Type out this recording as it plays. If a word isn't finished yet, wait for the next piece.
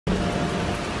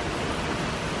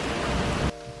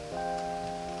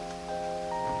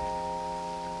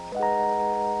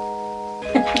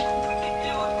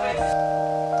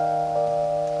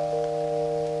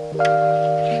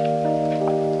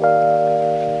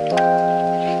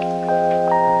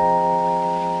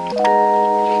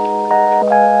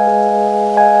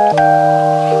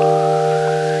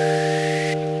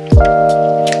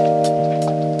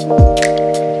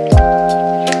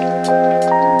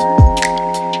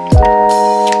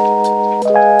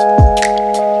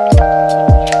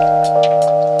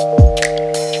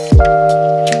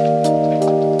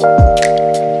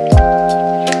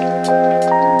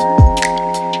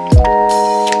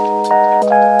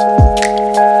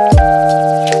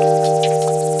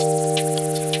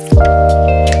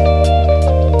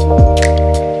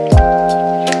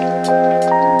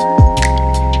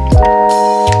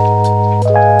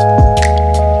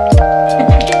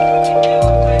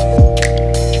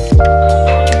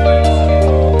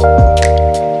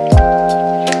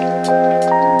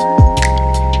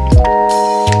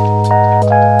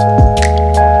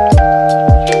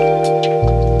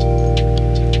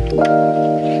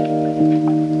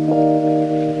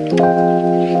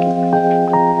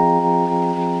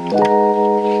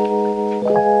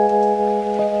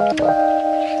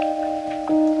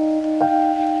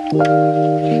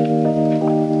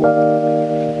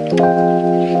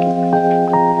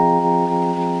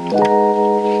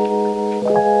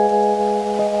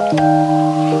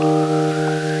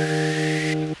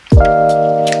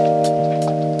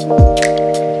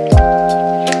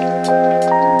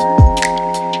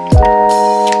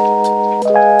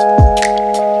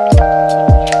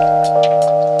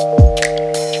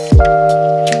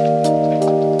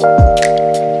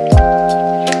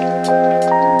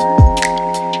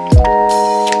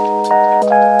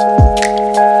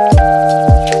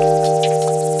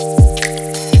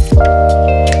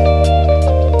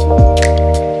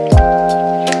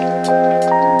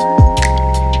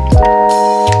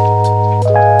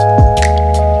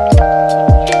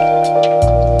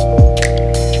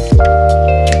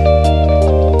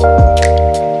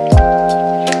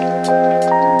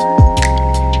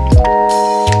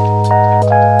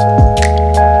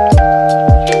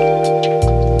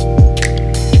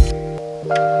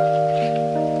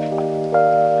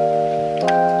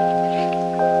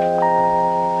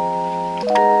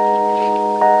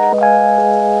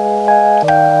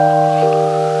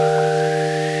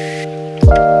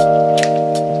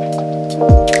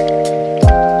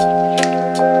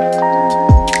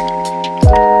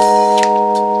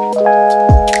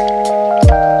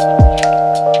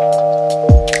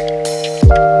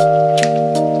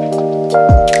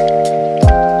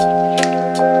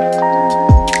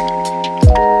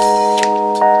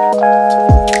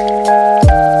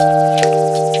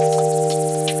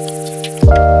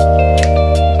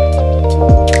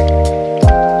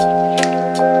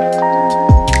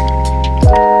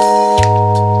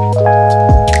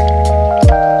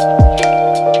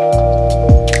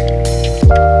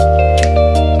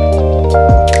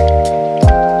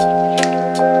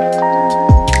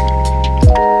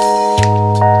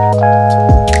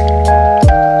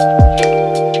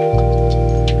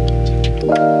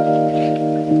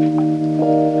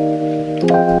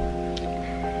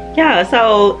Yeah,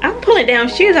 so I'm pulling down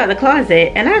shoes out of the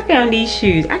closet and I found these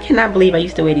shoes. I cannot believe I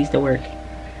used to wear these to work.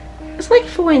 It's like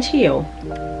 4-inch heel.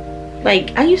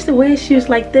 Like, I used to wear shoes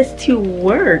like this to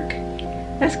work.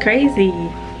 That's crazy.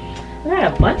 I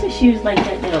got a bunch of shoes like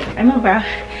that though. I remember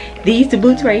these, the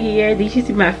boots right here, these used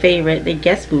to be my favorite. They're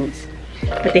Guess boots.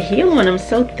 But the heel on them is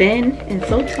so thin and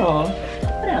so tall.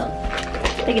 What else?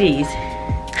 Look at these.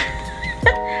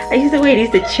 I used to wear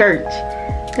these to church.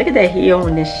 Look at that heel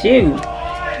on this shoe.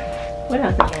 What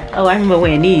else I got? Oh, I remember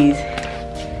wearing these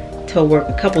to work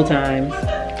a couple times.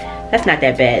 That's not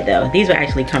that bad though. These were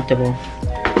actually comfortable.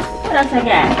 What else I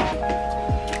got?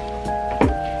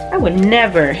 I would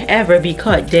never ever be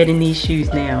caught dead in these shoes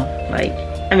now. Like,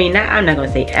 I mean, I'm not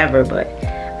gonna say ever, but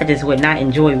I just would not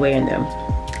enjoy wearing them.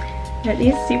 Now,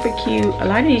 these are super cute. A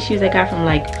lot of these shoes I got from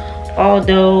like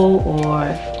Aldo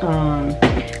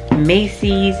or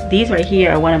Macy's. These right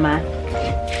here are one of my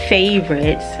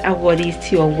favorites. I wore these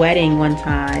to a wedding one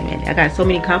time and I got so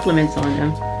many compliments on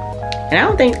them. And I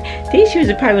don't think these shoes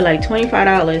are probably like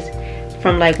 $25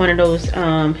 from like one of those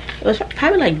it was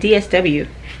probably like DSW.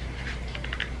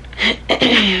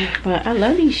 But I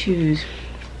love these shoes.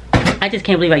 I just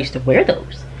can't believe I used to wear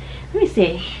those. Let me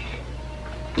see.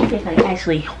 Let me see if I can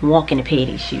actually walk in a pair of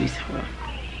these shoes.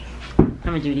 I'm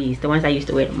gonna do these, the ones I used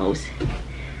to wear the most.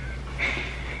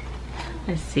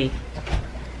 Let's see.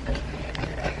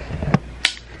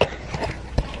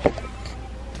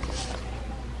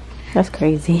 That's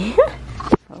crazy.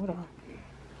 Hold on.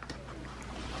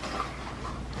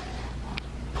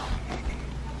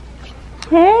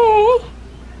 Hey.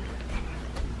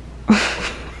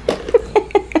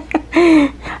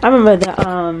 I remember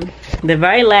the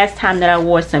very last time that I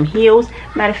wore some heels.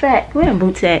 Matter of fact, where them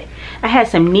boots at? I had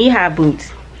some knee-high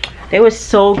boots. They were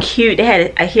so cute. They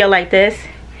had a heel like this,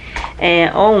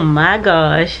 and oh my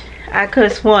gosh, I could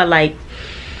have sworn like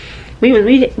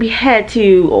we had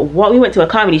to walk. We went to a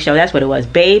comedy show. That's what it was.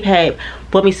 Babe had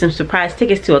bought me some surprise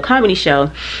tickets to a comedy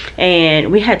show,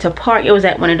 and we had to park. It was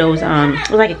at one of those it was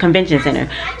like a convention center,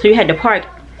 so you had to park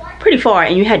pretty far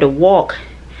and you had to walk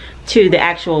to the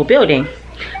actual building.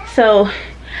 So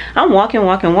I'm walking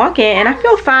and I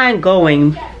feel fine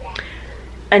going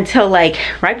until like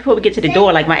right before we get to the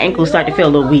door, like my ankles start to feel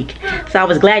a little weak. So I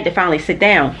was glad to finally sit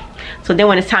down. So then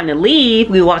when it's time to leave,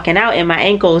 we walking out and my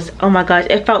ankles, oh my gosh,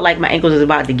 it felt like my ankles was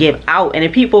about to give out. And the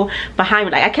people behind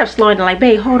me, like I kept slowing down, like,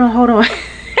 babe, hold on.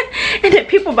 And the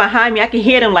people behind me, I could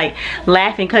hear them like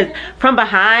laughing, because from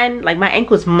behind, like my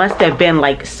ankles must have been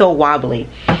like so wobbly.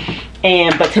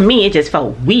 But to me, it just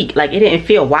felt weak. Like, it didn't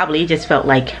feel wobbly. It just felt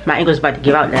like my ankle was about to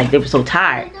give out. Like, they were so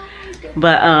tired.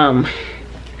 But,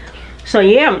 so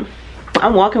yeah,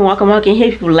 I'm walking,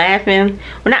 hear people laughing.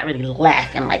 Well, not really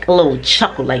laughing, like a little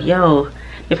chuckle, like, yo.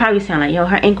 They probably sound like, yo,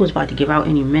 her ankle's about to give out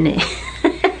any minute.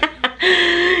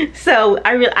 So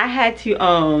I had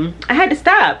to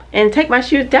stop and take my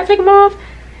shoes. Did I take them off?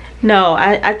 No,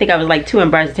 I think I was like too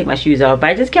embarrassed to take my shoes off,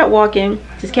 but I just kept walking.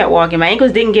 My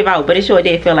ankles didn't give out, but it sure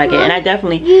did feel like it. And I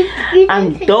definitely,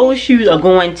 those shoes are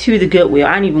going to the Goodwill.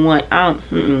 I don't even want, I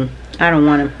don't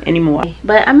want them anymore.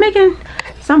 But I'm making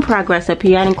some progress up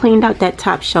here. I done cleaned out that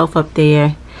top shelf up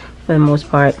there for the most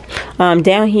part.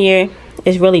 Down here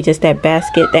is really just that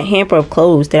basket, that hamper of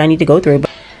clothes that I need to go through. But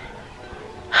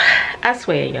I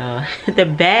swear, y'all, the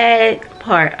bad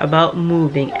part about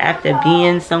moving after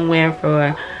being somewhere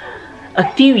for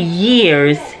a few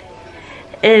years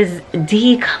is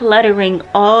decluttering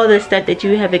all the stuff that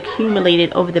you have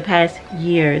accumulated over the past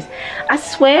years. I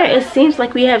swear it seems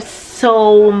like we have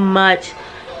so much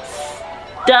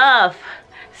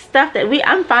stuff that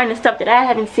I'm finding stuff that I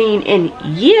haven't seen in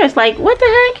years. Like, what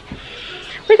the heck?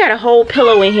 We got a whole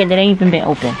pillow in here that ain't even been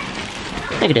opened.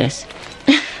 Look at this.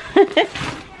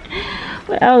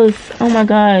 What else? Oh my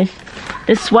gosh,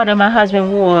 this sweater my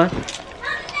husband wore.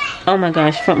 Oh my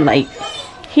gosh, from like,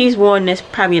 he's worn this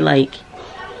probably like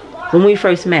when we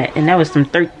first met, and that was some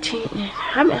 13,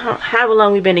 however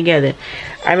long we've been together.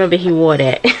 I remember he wore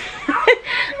that.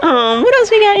 What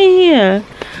else we got in here?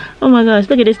 Oh my gosh,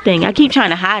 look at this thing. I keep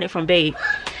trying to hide it from Babe.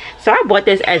 So I bought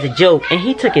this as a joke, and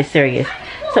he took it serious.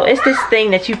 So it's this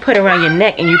thing that you put around your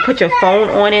neck, and you put your phone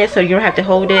on it so you don't have to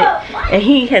hold it. And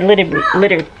he had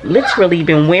literally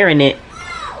been wearing it.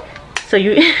 So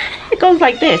you, it goes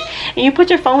like this. And you put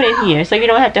your phone in here so you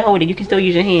don't have to hold it. You can still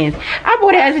use your hands. I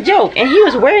bought it as a joke, and he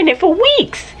was wearing it for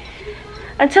weeks.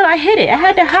 Until I hid it. I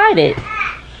had to hide it.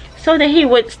 So that he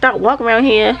would start walking around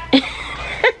here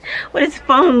with his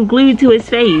phone glued to his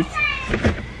face.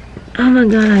 Oh my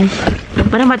gosh.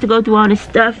 But I'm about to go through all this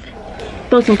stuff.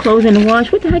 Throw some clothes in the wash.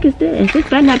 What the heck is this? This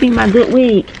better not be my good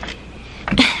wig.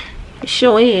 It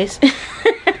sure is.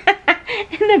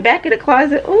 In the back of the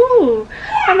closet. Ooh,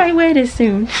 I might wear this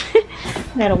soon.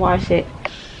 Gotta wash it.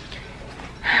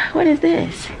 What is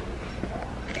this?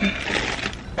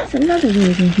 There's another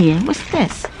wig in here. What's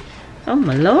this? Oh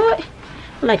my lord.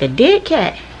 Like a dead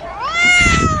cat.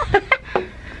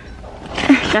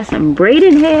 Got some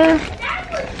braided hair.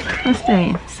 What's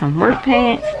that? Some work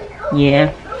pants.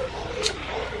 Yeah.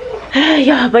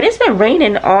 Yeah, but it's been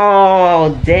raining all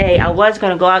day. I was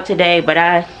gonna go out today, but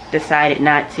I decided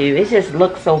not to. It just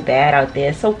looks so bad out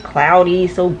there. So cloudy,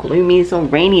 so gloomy, so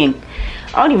rainy, and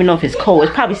I don't even know if it's cold.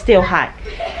 It's probably still hot,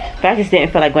 but I just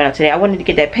didn't feel like going out today. I wanted to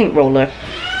get that paint roller.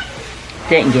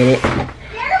 Didn't get it.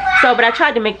 So, but I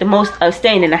tried to make the most of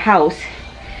staying in the house,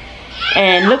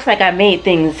 and looks like I made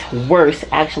things worse,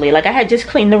 actually. Like, I had just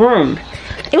cleaned the room.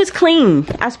 It was clean.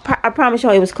 I promise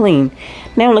y'all it was clean.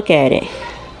 Now look at it.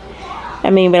 I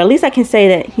mean, but at least I can say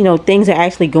that, you know, things are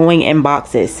actually going in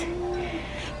boxes,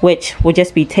 which will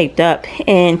just be taped up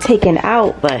and taken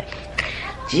out. But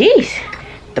geez,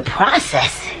 the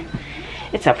process.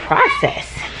 It's a process.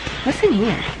 What's in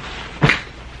here?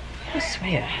 I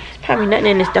swear, there's probably nothing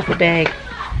in this duffel bag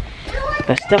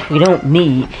but stuff we don't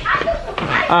need,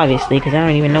 obviously, because I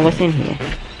don't even know what's in here.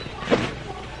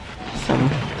 Some,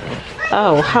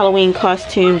 oh, Halloween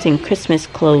costumes and Christmas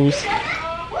clothes.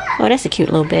 Oh, that's a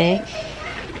cute little bag.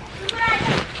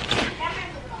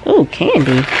 Oh,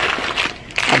 candy.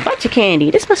 A bunch of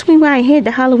candy. This must be why I hid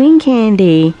the Halloween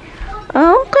candy.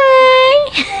 Okay.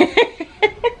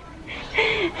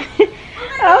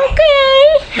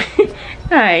 Okay.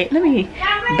 Alright, let me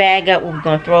bag up what we're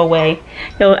gonna throw away.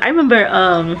 Yo, I remember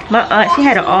my aunt, she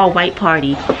had an all-white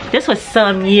party. This was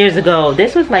some years ago.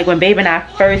 This was like when Babe and I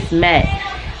first met.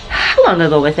 How long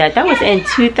ago was that? That was in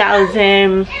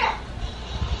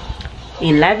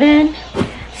 2011.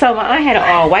 So my aunt had an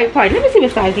all-white party. Let me see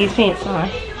what size these pants are.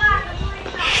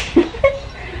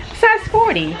 Size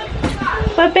 40.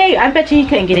 But Babe, I bet you he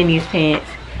couldn't get in these pants.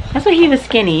 That's why he was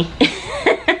skinny.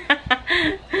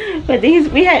 But these,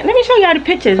 we had, let me show y'all the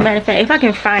pictures. Matter of fact, if I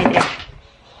can find it.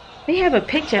 We have a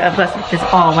picture of us at this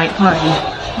all-white party.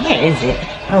 Where is it?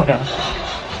 Hold on.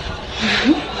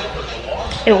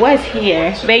 It was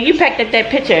here. Babe, you packed up that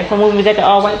picture from when we was at the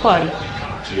all-white party.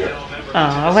 Yeah. Oh,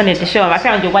 I wanted to show him. I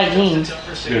found your white jeans.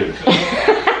 Yeah.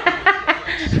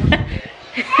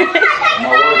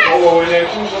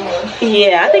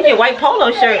 Yeah, I think your white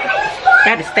polo shirt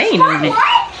got a stain on it.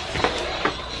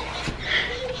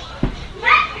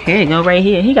 Here you go, right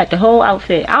here. He got the whole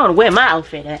outfit. I don't know where my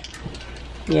outfit at.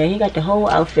 Yeah, he got the whole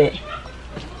outfit.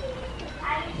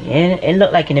 And it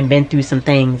looked like it had been through some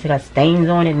things. It got stains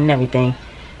on it and everything.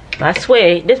 But I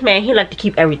swear, this man, he like to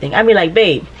keep everything. I be like,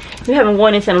 babe, you haven't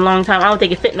worn this in a long time. I don't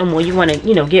think it fit no more. You want to,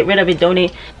 you know, get rid of it,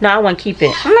 donate? No, I want to keep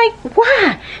it. I'm like,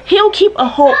 why? He'll keep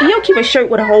a shirt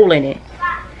with a hole in it.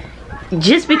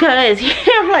 Just because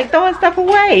I'm like throwing stuff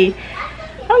away.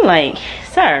 I'm like,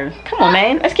 sir, come on,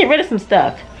 man. Let's get rid of some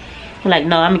stuff. I'm like,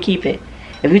 no, I'm going to keep it.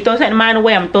 If you throw something of mine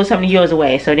away, I'm going to throw something of yours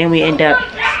away. So then we end up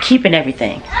keeping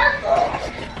everything.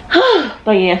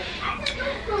 But yeah,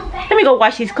 let me go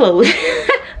wash these clothes.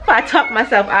 If I talk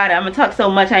myself out of it, I'm gonna talk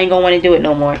so much I ain't gonna want to do it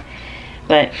no more.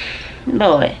 But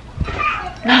Lord,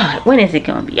 when is it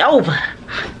gonna be over?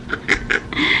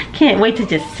 Can't wait to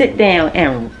just sit down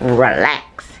and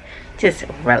relax. Just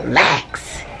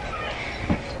relax.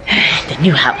 The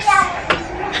new house.